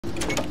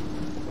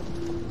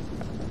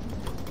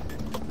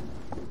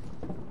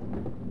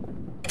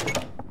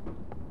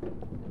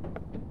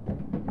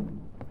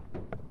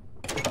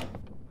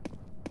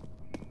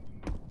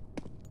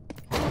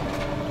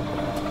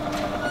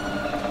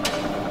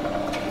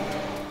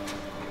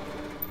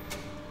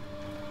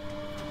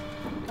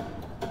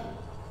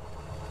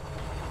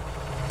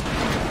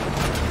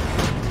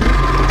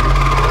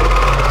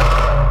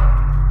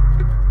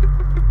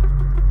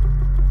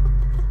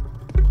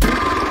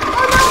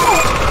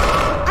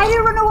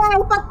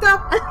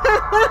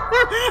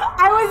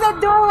I was at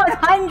door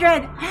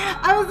 100.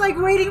 I was like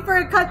waiting for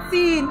a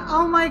cutscene.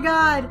 Oh my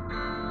god.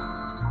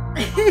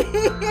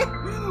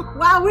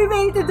 Wow, we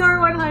made it to door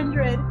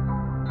 100.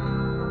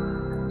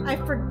 I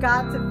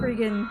forgot to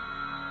friggin'...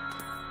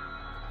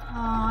 Oh,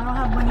 I don't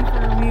have money for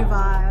a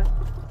revive.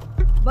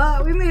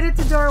 But we made it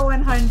to door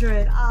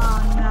 100.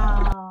 Oh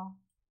no.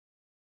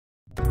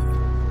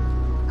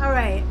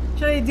 Alright,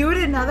 should I do it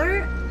another?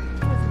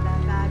 It wasn't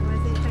that bad,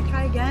 was it? Should I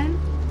try again?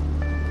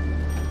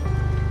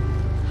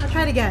 I'll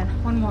try it again.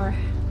 One more.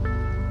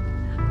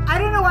 I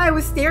don't know why I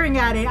was staring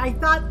at it. I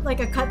thought like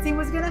a cutscene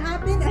was gonna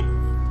happen.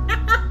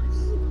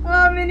 Oh,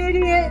 I'm an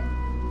idiot.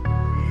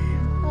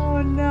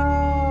 Oh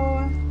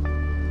no.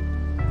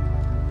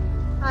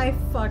 I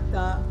fucked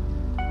up.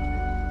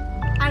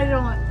 I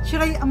don't...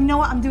 Should I... You know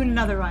what? I'm doing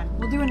another run.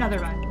 We'll do another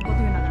run. We'll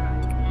do another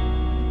run.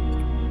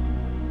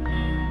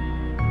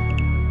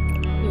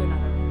 Do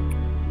another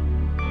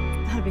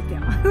one. Not a big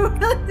deal. We'll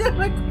do a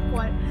quick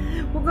one.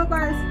 We'll go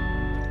by...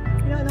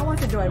 You know, no one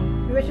to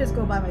join. Maybe I should just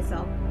go by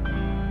myself.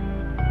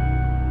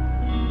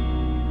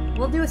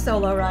 We'll do a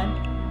solo run.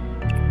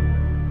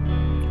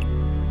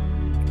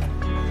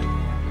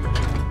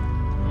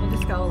 We'll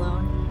just go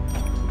alone.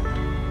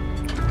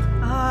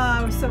 Ah,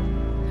 I was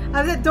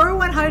at door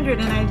 100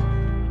 and I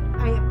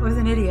was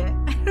an idiot.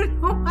 I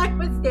don't know why I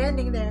was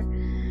standing there.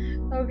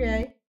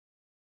 Okay.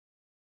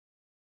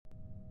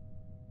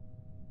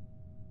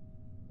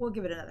 We'll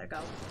give it another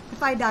go.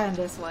 If I die on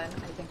this one,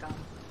 I think I'll...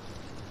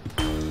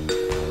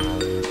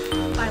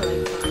 I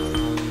like that.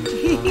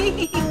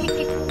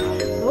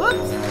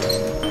 Whoops!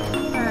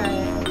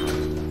 Alright.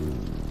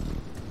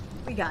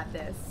 We got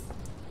this.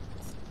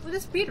 We'll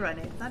just speedrun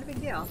it. It's not a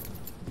big deal.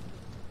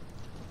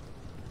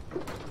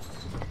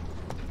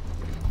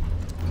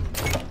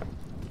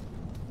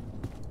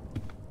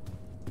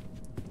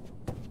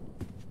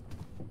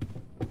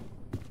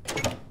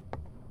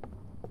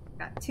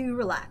 Got too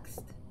relaxed.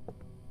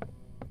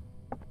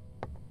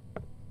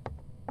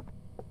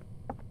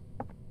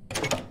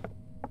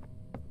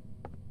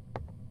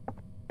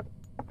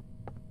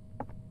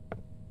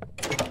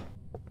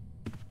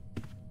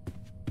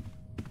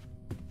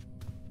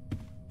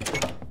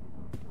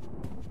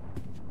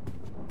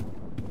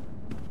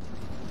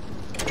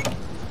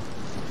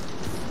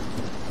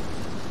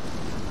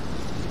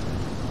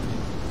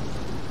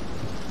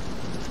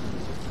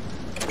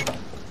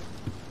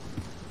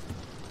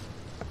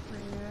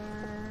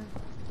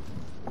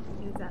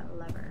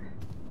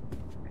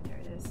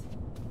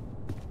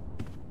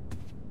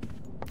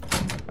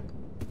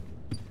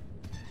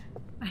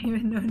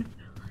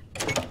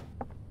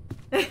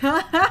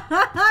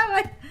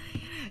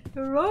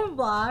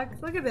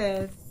 Roblox, look at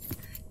this.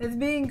 It's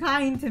being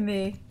kind to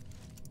me.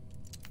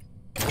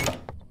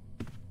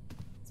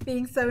 It's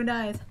being so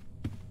nice.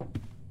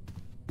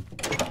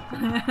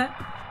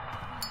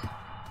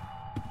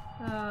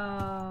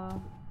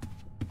 Oh.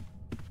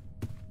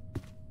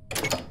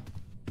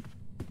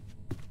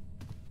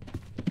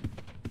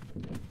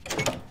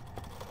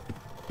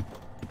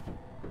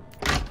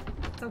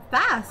 So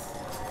fast.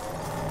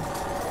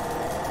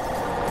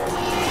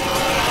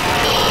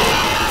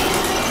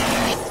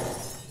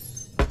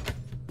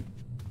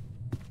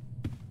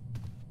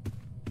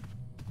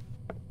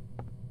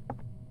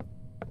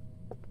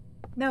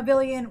 No,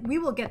 Billion, we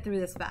will get through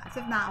this fast.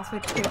 If not,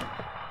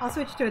 I'll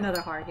switch to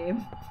another horror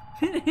game.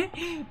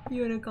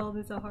 You wanna call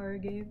this a horror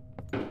game?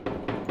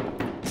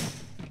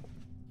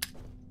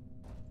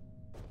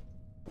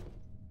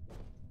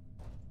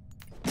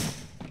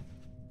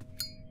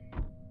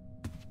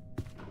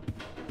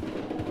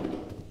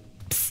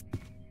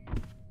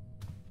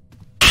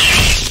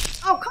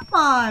 Oh, come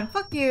on!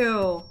 Fuck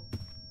you!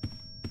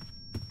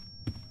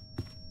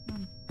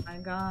 Oh my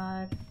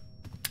god.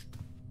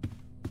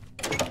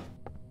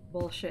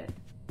 Bullshit.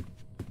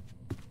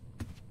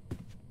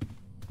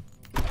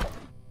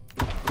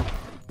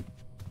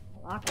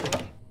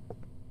 Lockpick.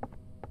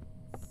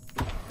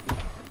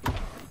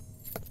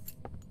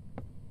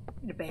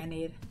 Need a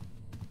band-aid.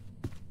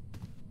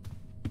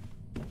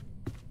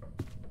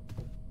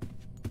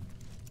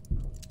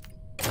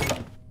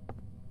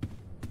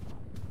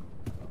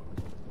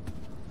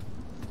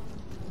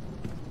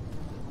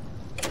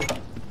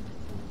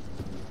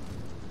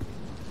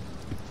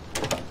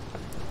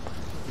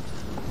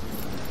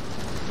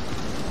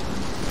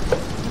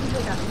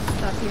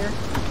 Here.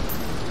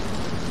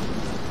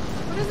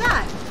 What is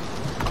that?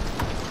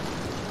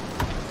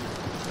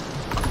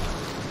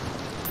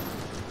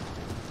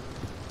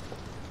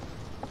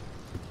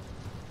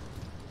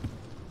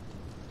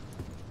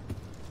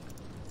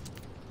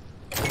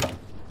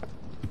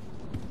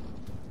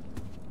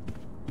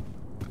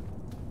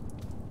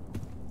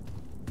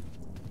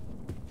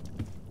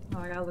 Oh,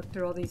 I gotta look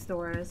through all these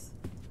doors.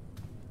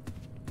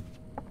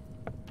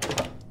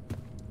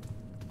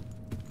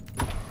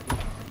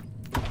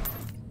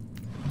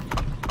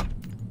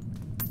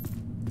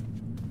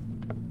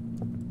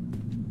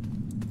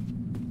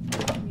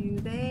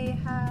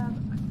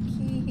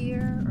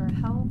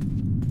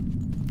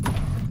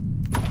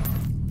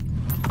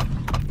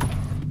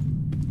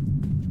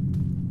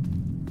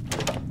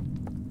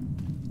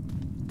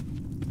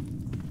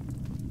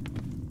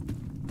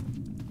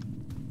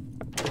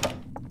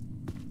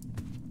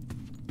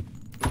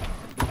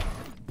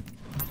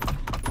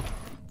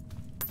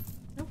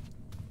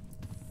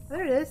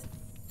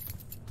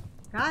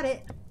 Got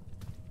it.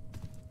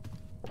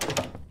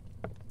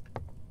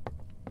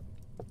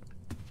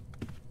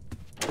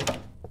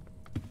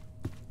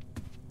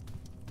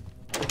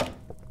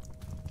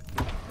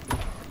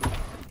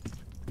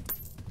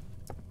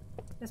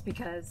 Just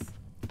because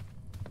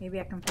maybe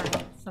I can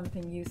find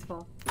something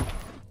useful.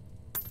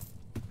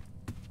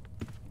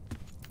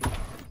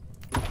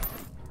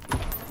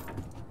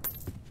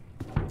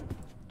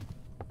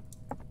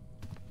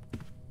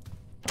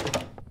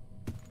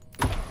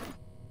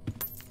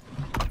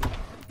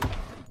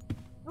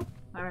 Oh,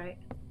 all right.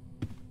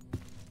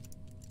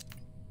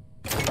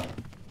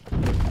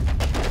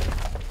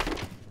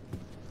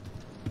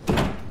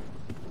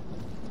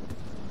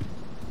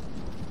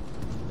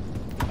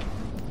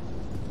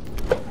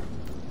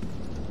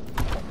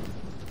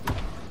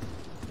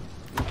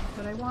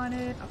 I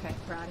wanted. Okay,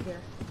 we're out of here.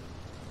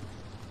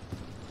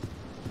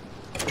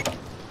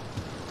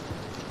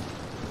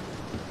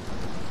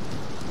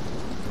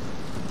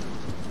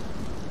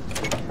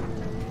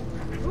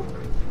 Oop.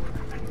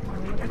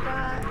 Look at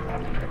that.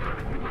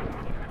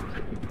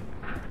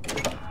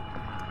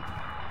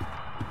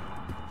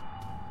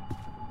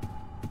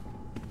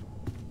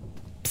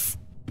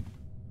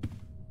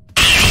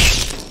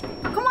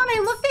 Oh, come on, I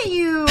looked at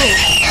you!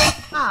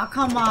 Ah, oh,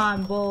 come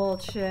on,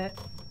 bullshit.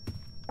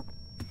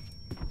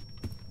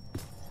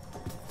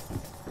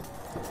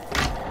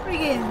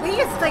 They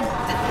just like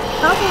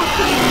double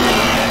team me.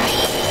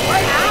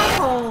 What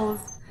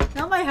assholes!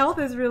 Now my health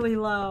is really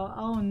low.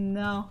 Oh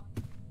no.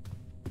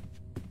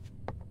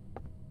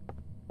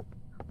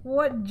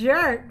 What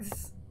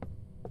jerks!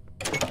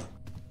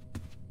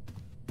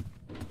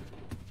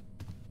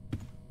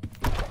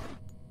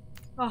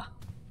 Oh,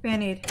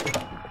 Band-Aid.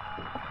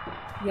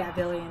 Yeah,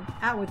 Villian.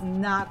 That was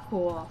not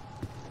cool.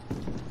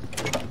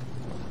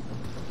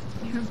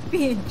 You're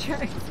being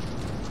jerks.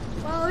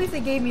 Well, at least they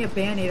gave me a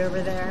Band-Aid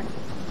over there.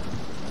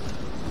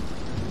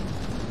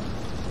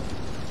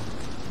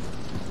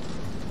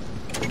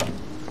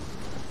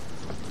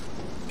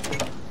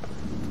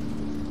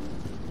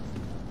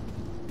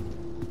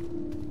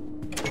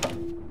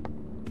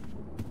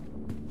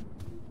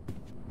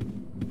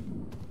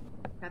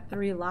 Got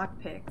 3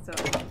 lockpicks, so...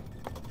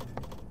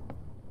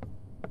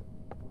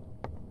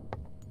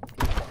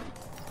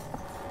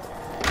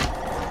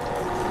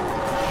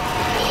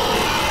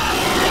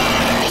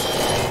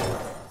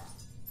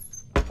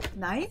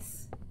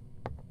 Nice.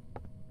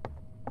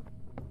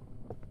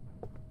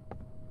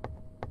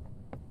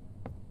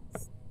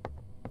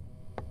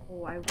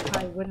 Oh, I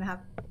probably wouldn't have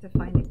to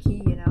find a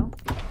key, you know?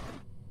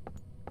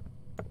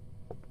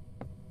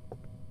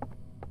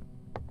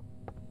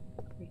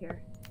 Over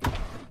here.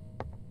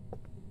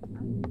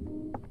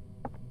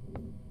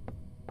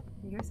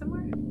 Here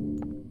somewhere?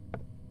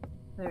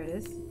 There it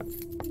is.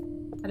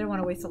 I didn't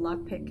want to waste a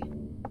lockpick.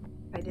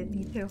 I didn't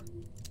need to.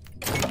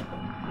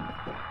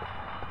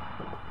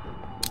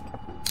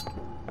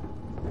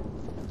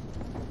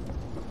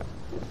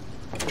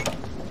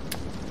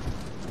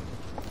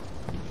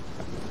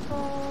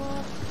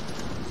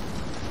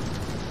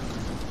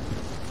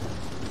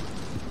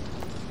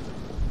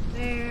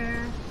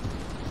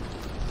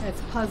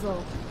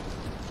 Puzzle.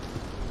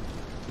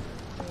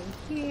 Right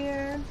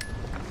here.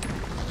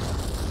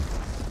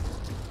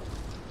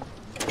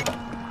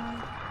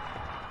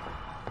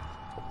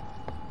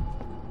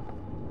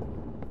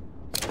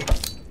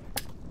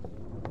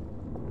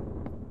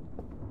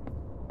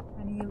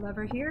 Any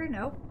lever here?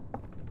 Nope.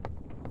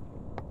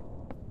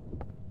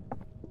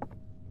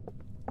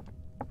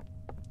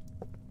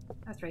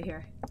 That's right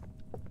here.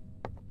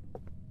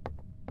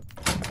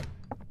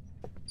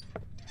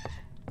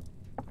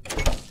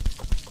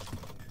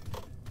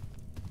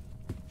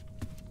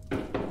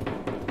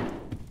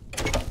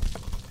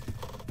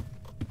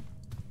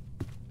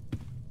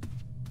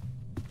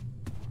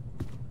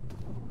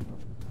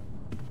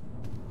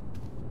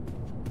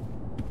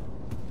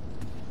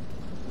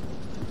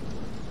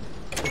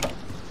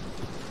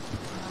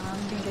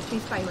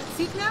 Chased by what,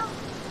 Seek now?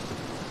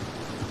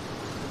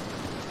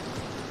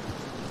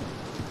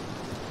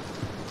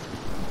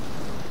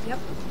 Yep.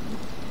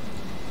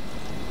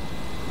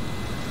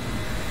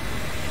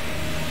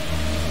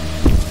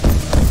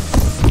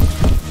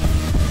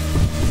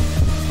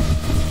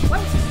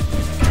 What?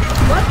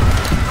 What?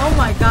 Oh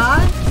my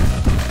god.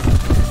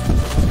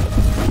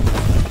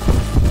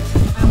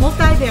 I almost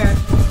died there.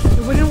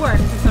 It wouldn't work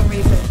for some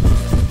reason.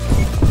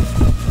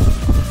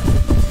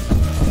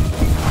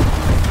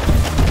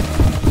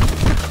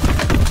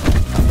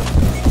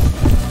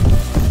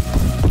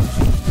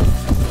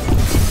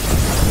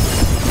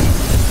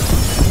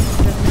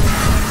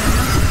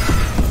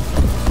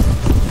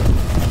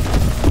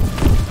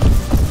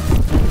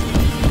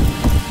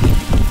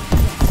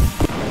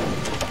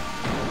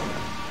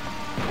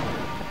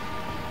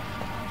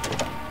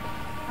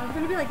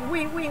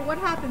 What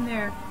happened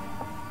there?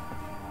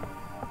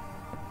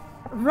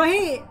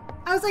 Right?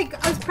 I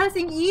was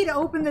pressing E to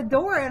open the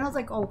door and I was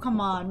like, oh,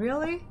 come on,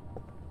 really?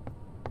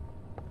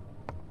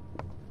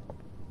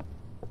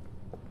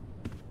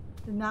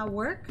 Did not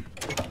work?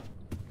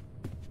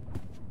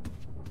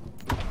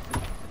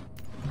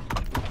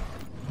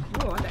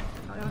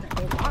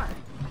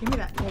 Give me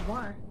that gold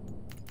bar.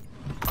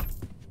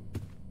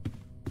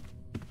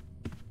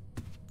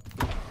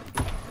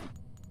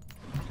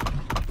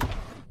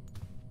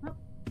 Oh.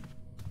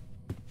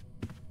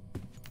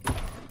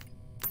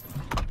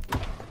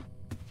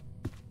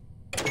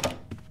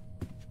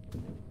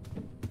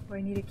 Do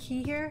I need a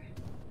key here?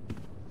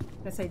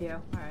 Yes, I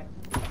do. Alright.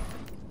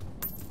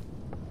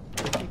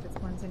 See if this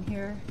one's in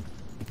here.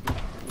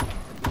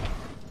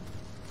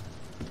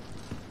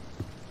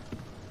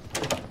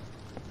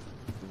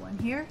 One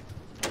here.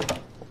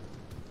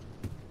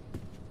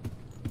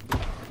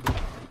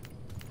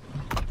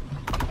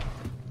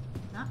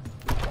 Ah.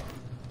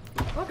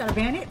 Oh, got a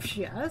bandage.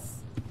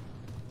 Yes.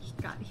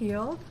 Got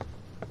healed.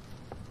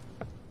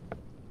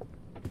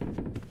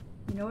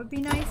 You know what would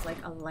be nice?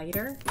 Like a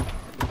lighter.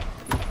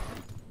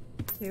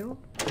 Too.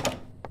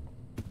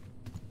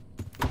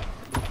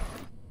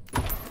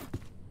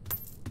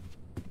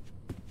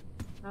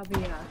 That'll be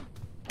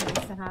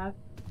nice to have.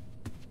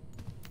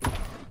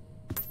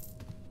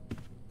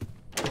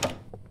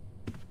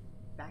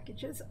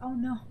 Packages. Oh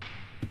no.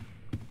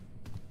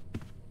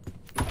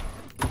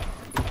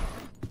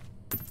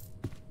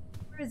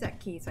 Where is that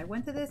key? So I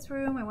went to this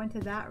room, I went to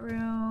that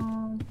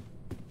room.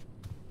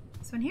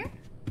 This one here?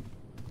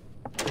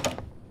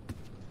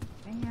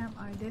 Damn,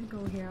 I did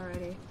go here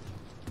already.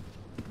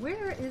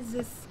 Where is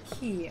this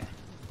key?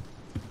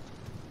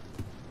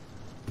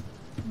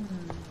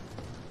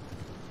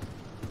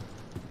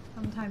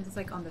 Sometimes it's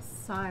like on the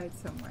side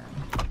somewhere.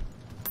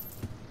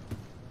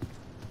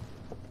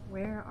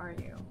 Where are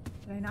you?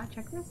 Did I not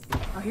check this?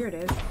 Oh, here it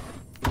is.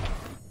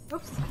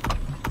 Oops.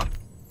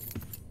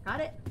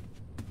 Got it.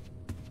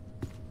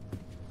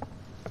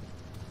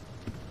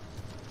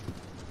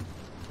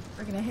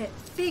 We're gonna hit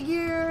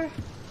figure.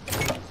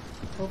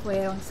 Hopefully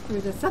I don't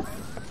screw this up.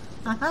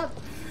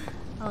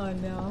 Oh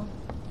no.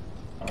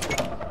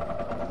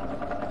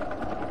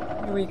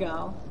 Here we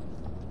go.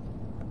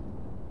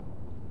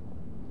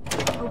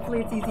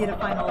 Hopefully it's easy to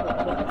find all the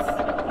books.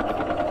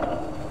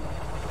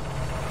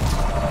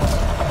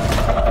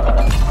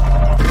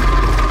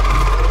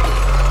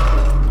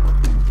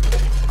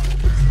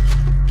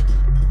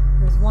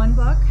 There's one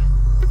book.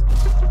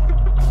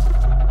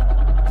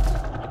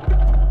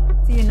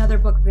 See another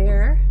book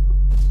there.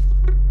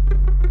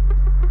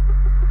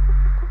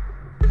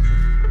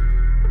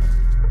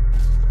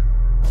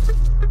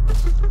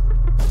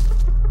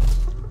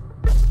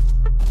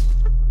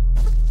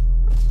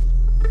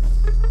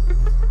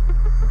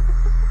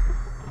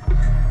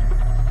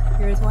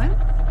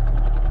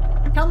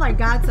 Tell my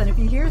godson if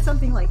you hear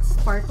something like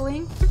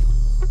sparkling,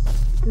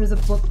 there's a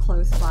book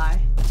close by.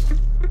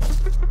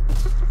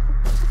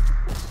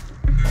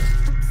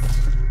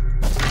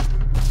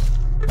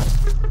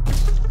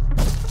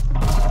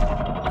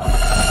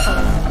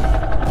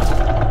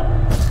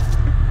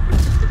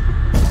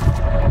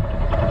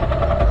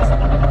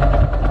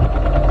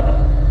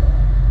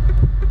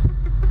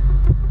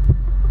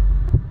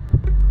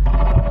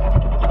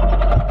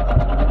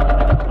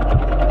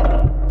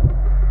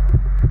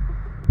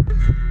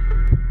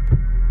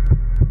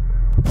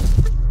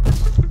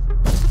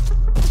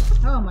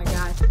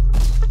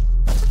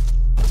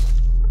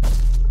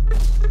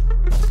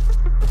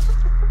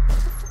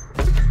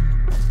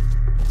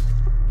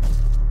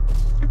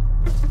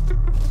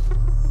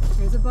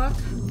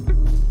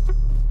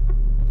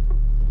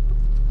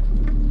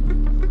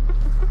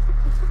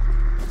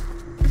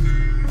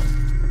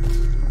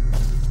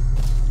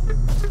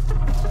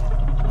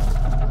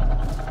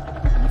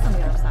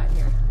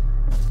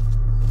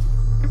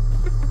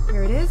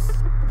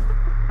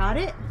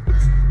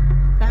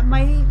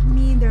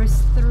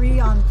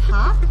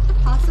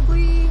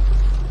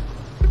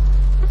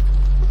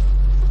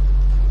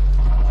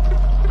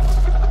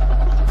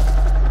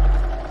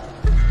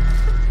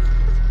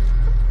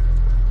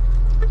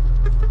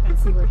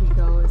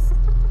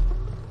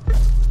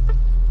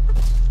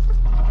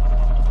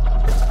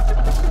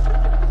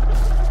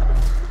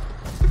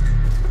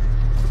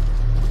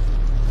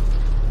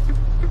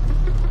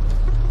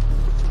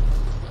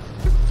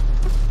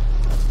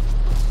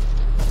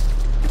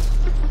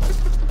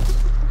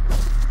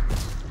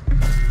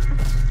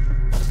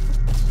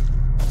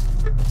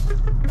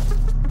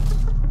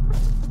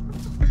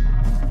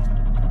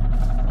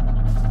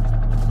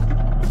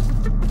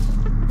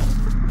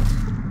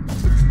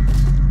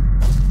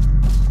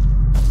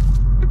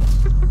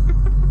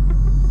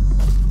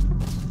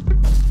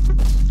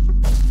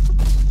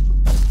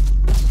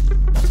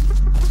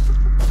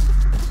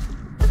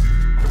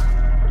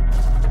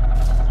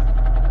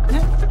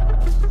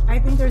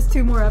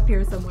 Two more up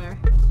here somewhere.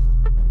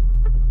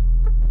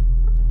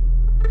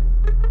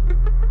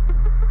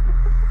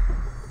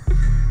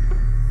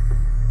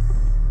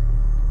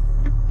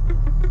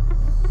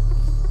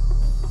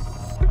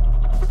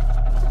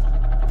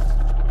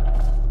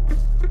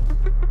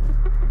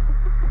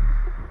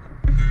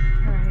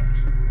 Alright.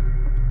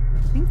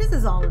 I think this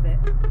is all of it.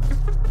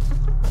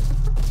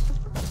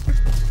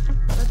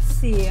 Let's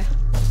see.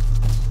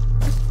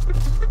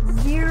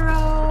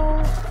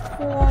 0,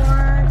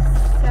 4,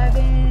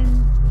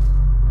 7,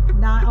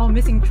 9. Oh,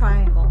 missing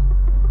triangle.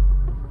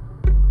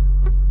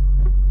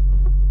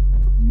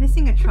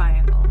 missing a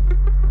triangle.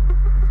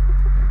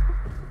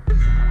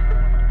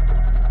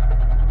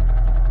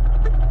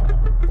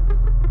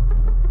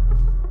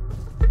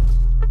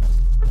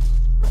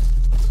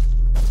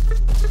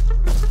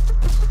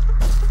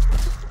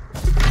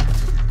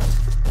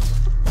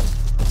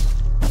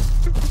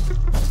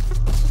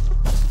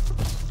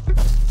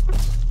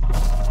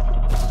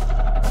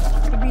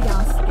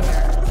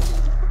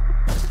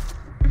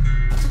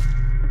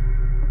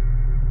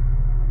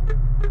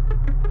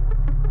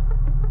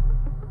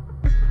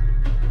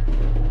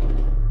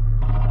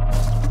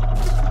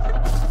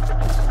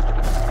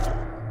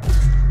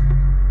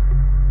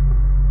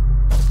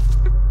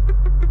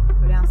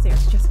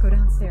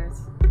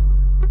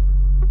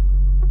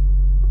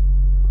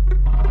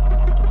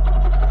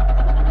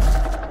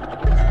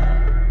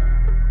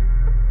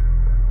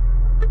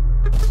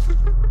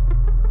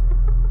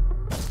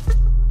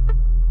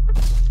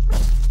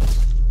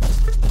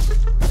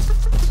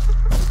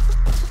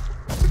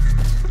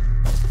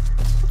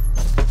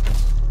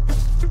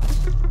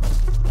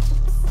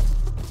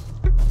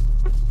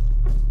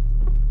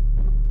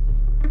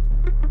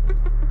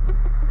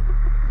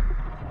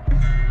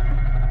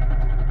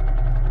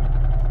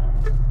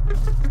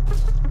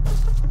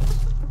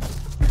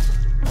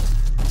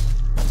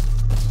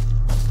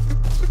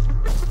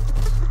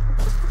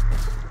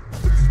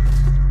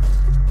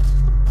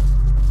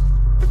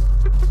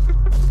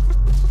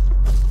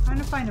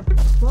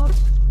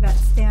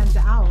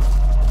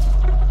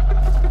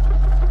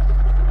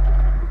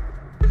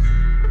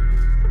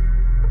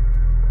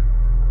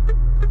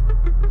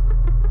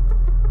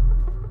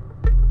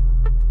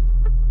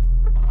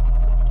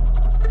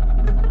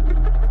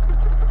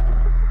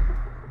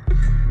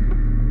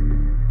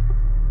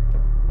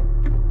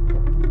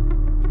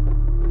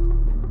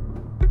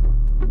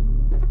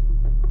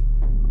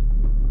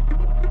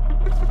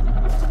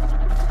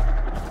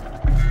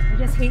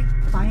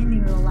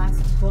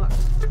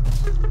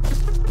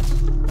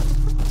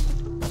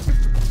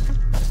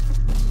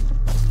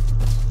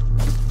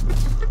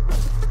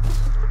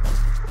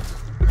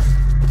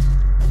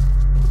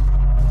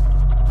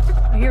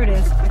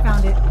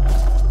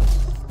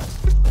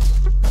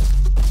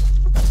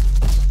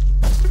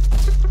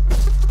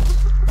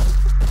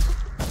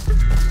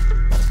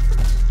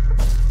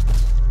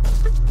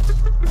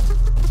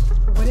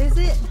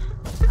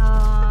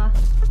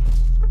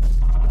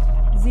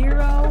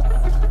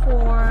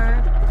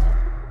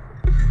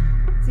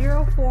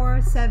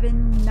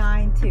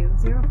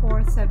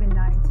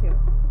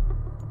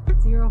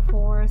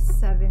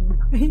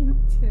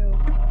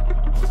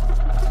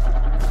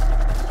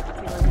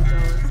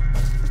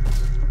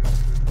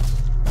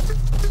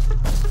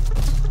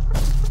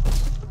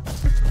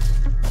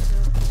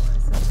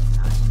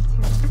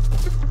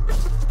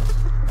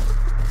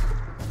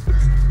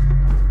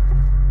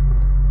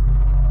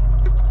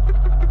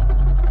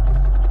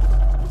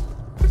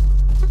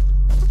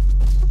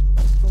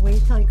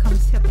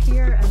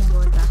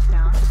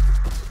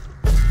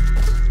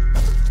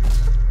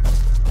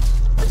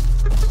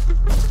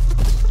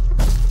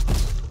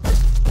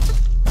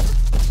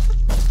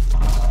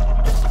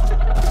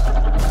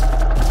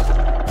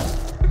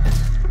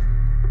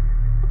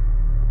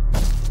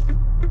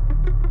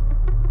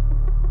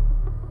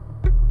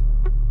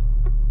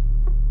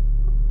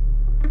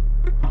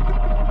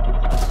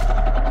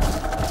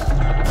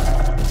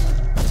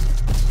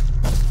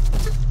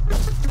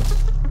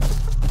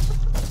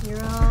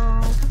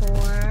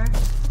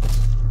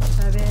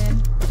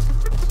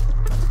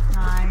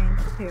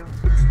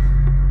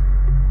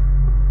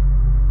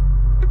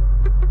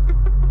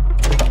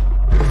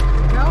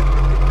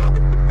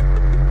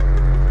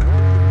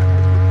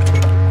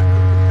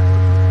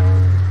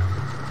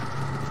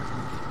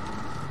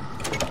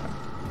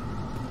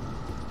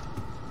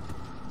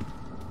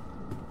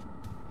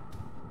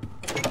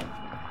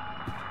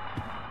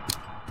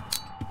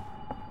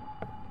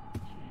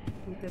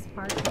 This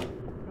part. I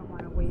don't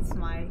want to waste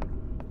my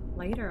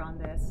lighter on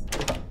this.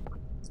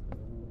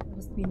 It'll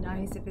just be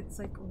nice if it's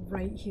like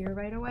right here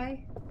right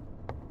away.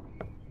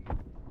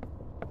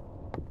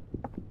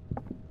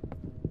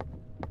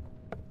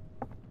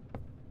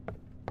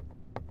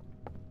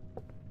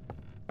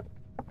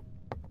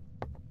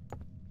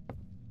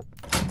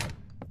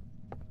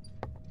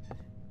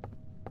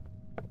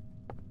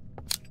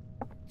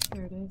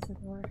 There it is, the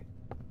door.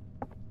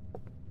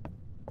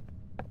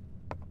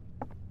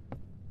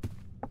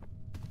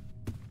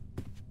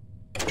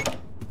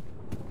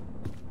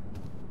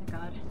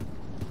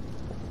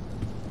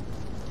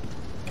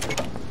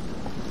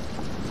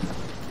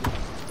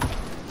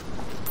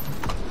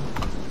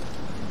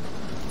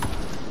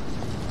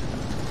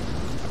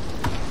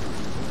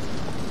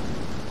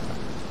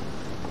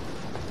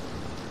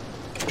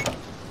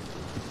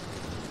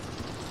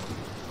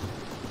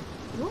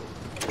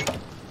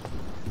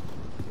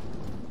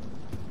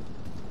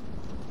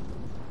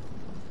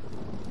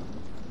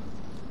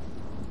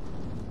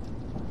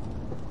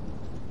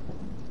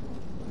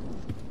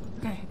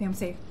 I'm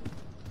safe.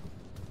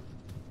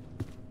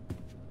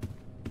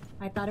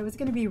 I thought it was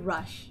gonna be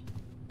rush.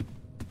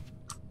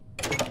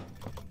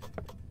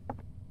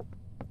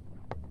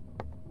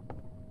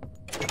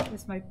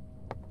 my...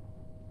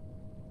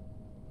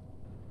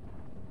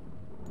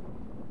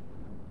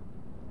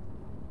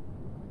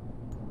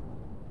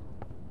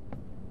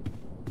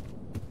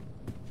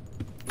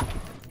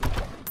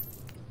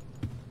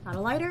 Got a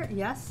lighter?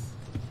 Yes.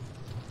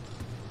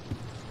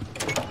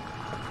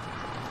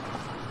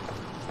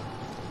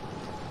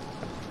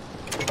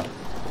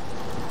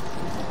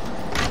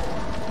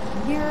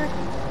 Here.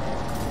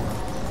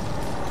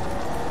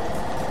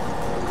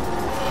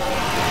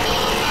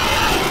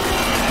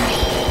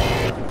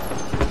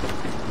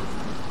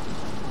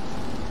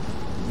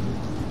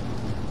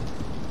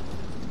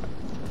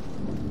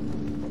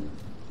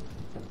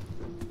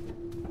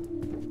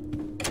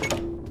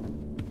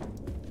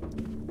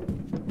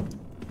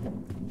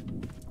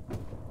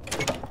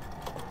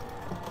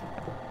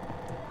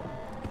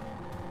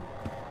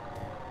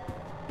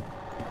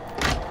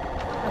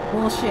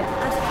 Bullshit.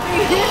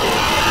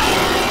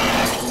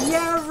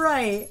 Yeah,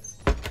 right.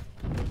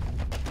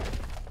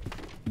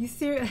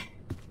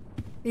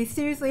 They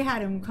seriously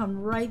had him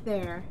come right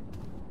there.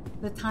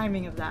 The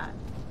timing of that.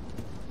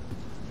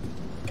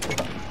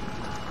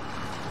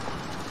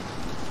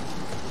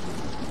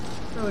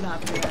 Throw it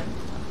up here.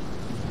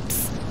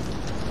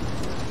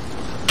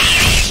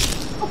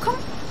 Oh, come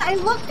on. I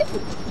looked at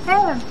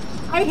him.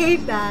 I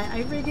hate that.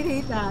 I freaking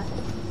hate that.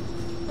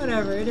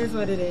 Whatever. It is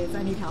what it is.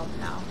 I need help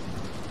now.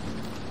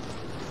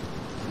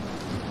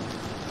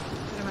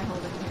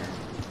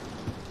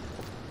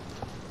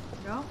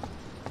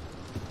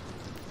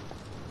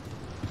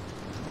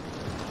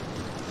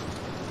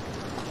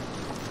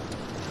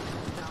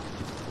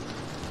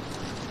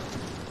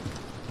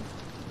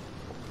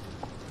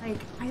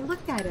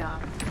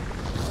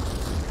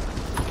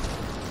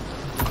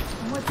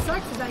 And what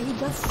sucks is that he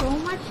does so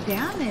much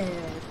damage.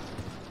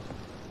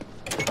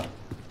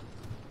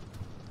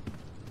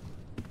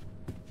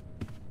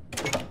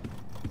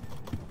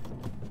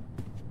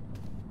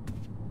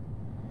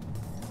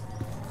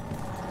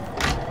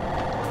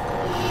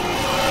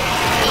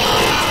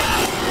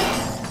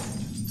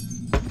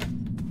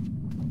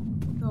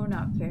 So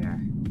not fair.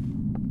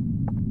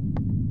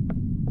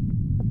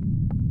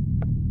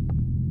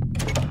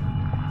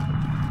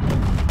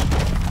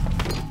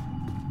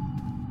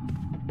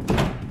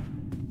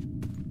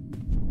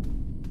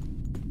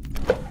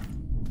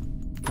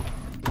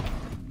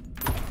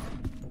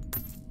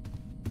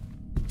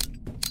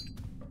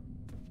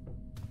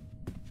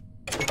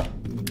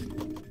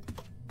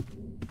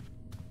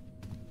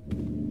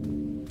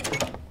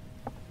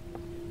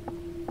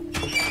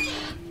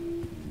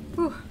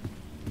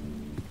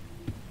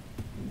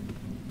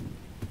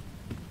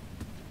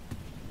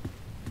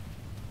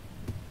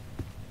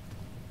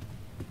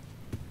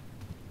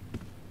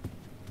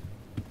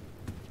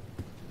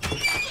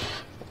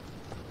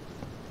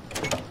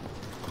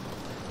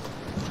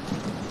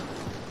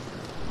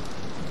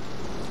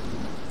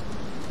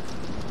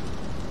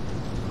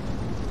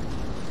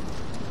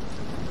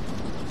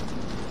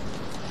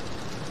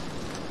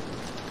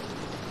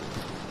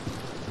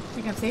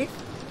 Think I'm safe?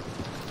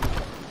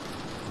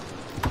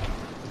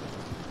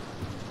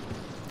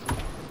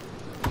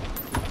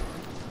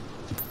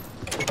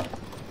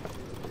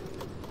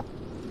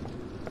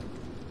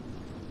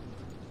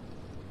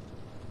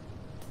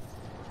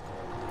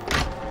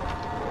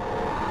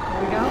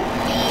 There we go.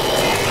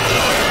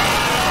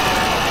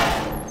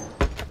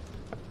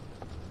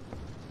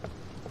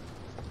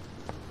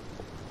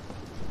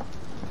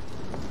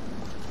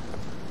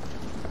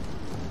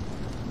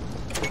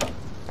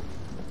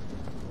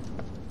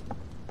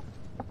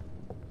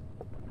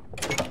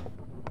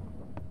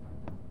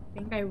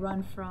 I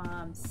run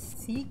from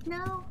Seek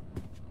now?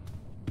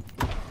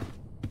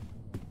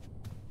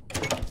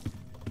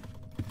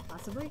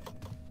 Possibly?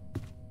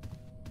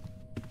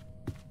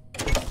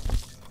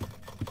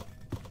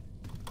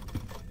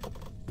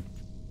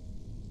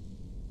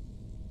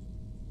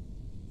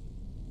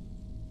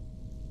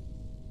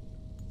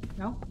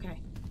 No? Okay.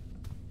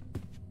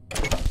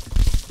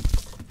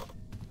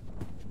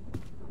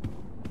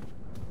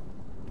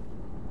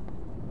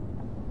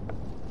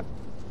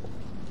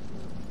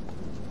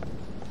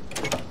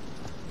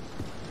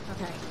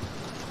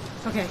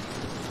 Okay.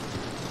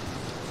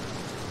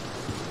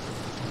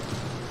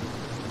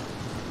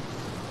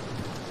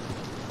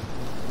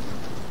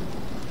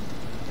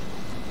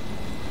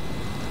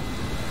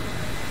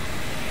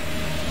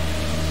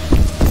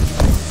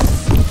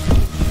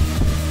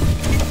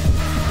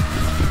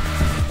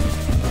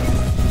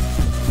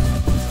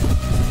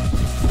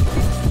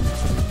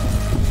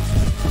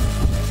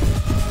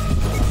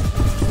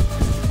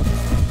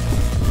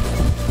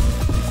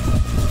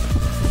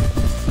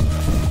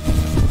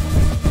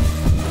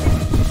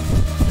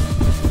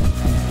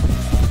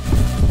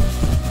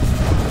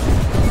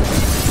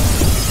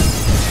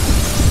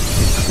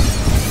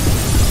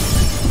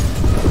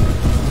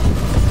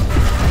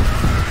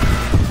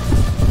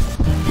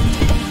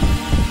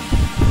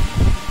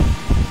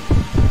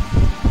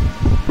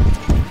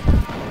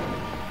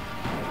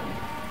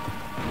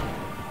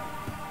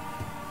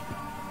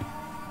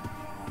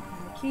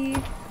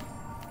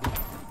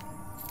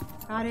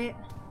 Got it.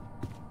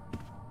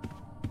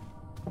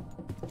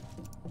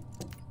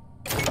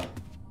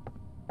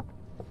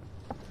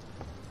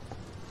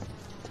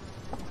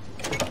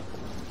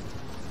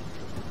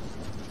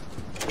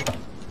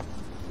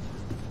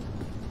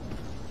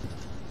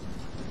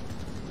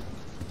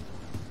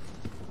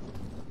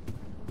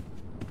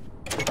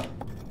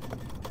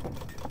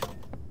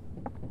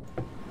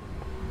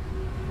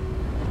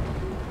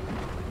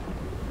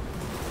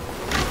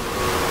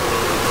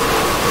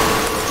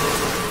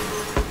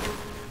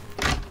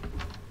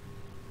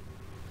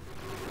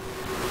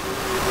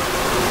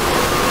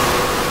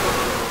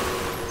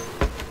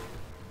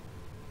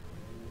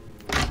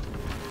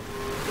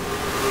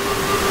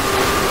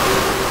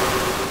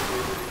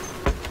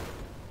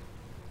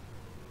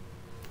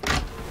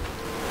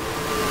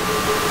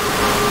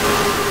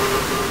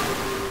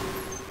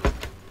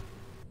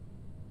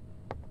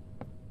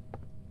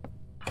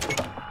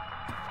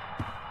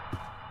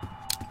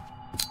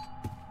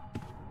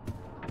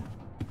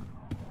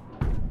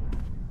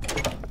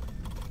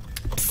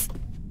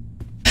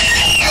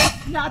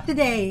 Not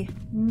today.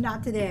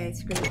 Not today,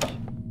 Scrooge.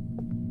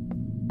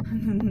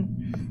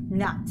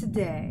 Not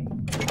today.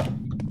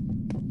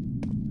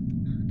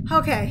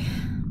 Okay,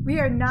 we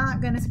are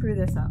not gonna screw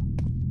this up.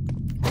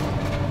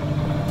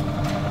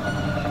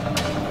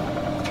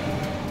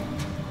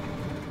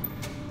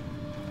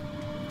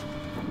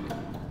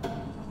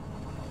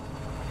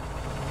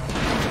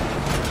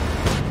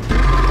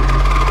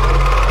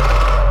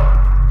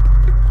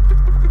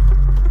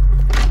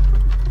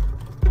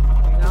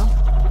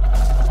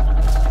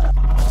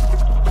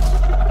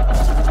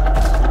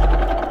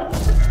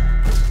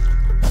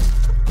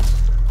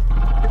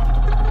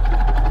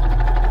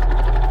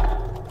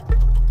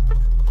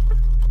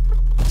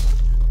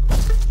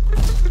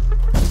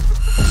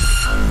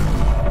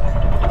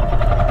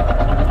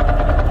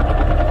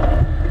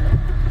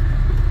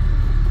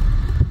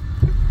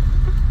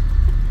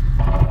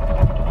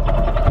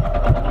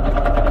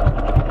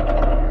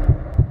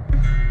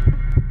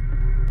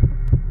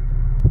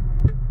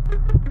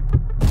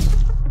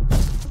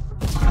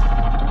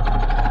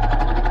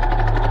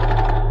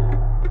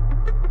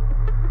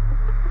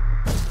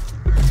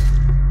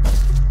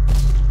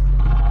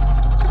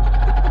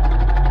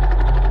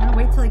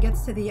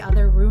 To the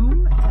other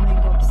room and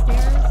then go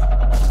upstairs.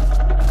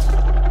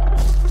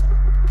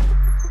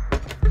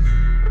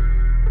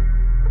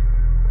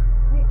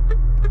 Wait.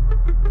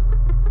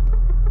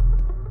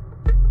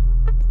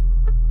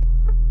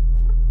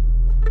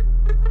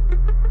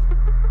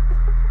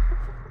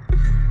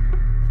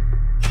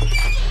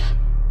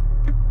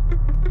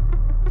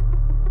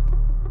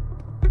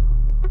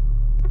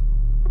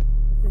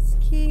 Get this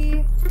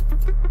key.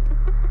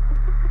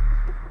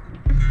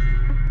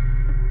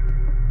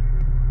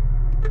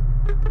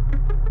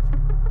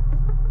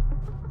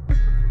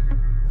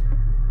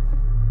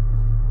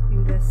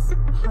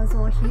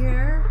 Puzzle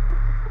here.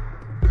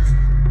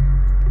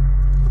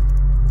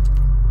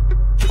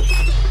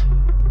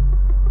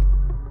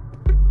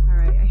 All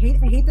right, I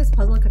hate this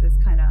puzzle because it's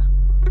kind of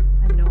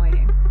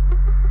annoying.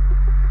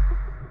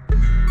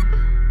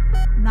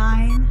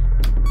 9,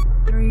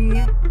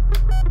 3,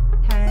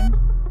 10,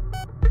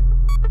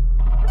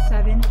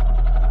 7.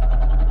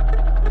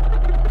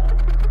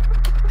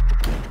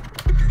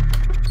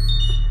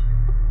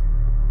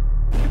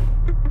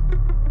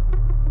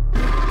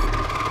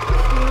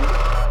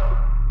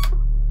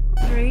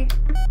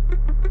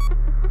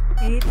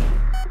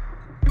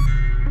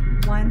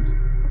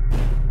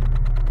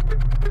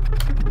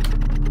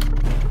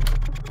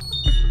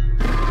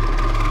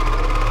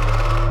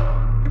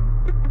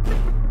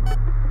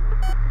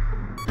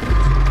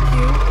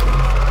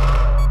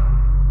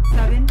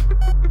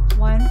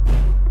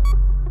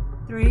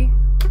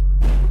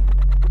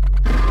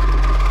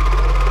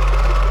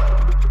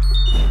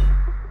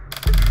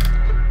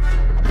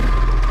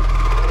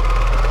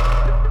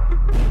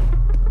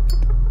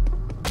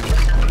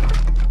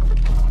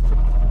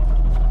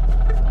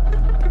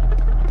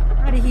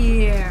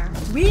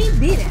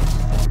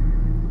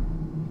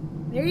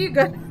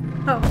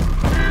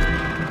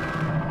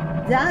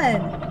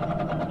 Done.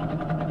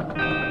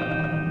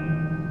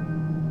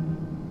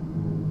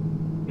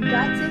 We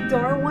got to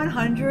door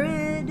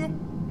 100.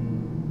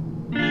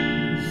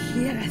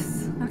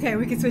 Yes. Okay,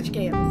 we can switch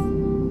games.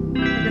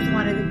 I just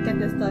wanted to get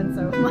this done,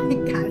 so my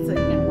God, so you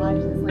can watch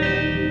this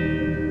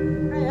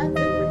later. Alright, that's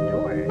it for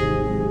doors.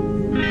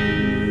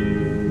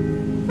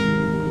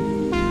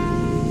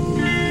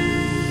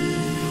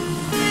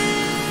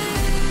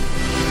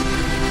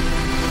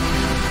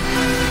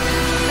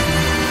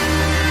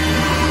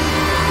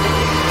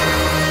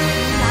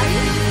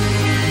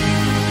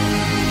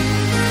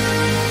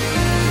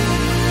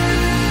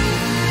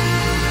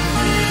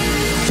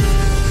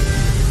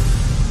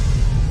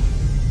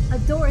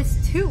 Doors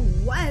too.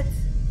 What?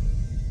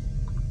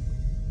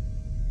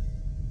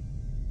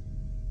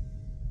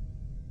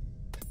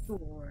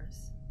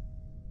 Doors.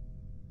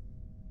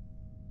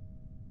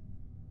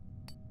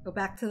 Go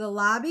back to the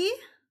lobby.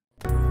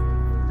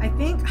 I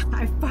think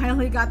I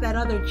finally got that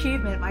other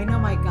achievement. I know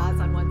my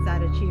godson wants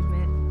that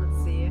achievement.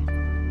 Let's see.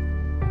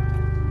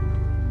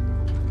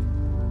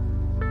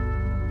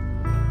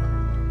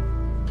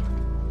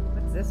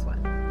 What's this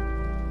one?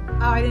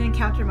 Oh, I didn't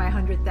encounter my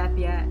 100th death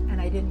yet,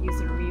 and I didn't use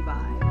a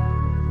revive.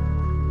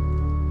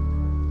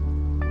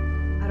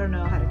 I don't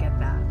know how to get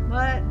that,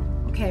 but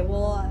okay,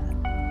 we'll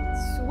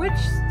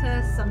switch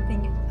to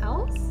something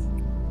else.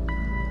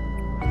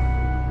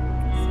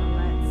 So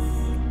let's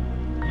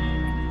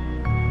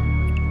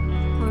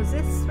close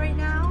this right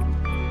now.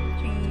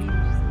 Change.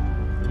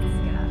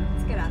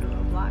 Let's get out of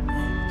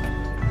Roblox.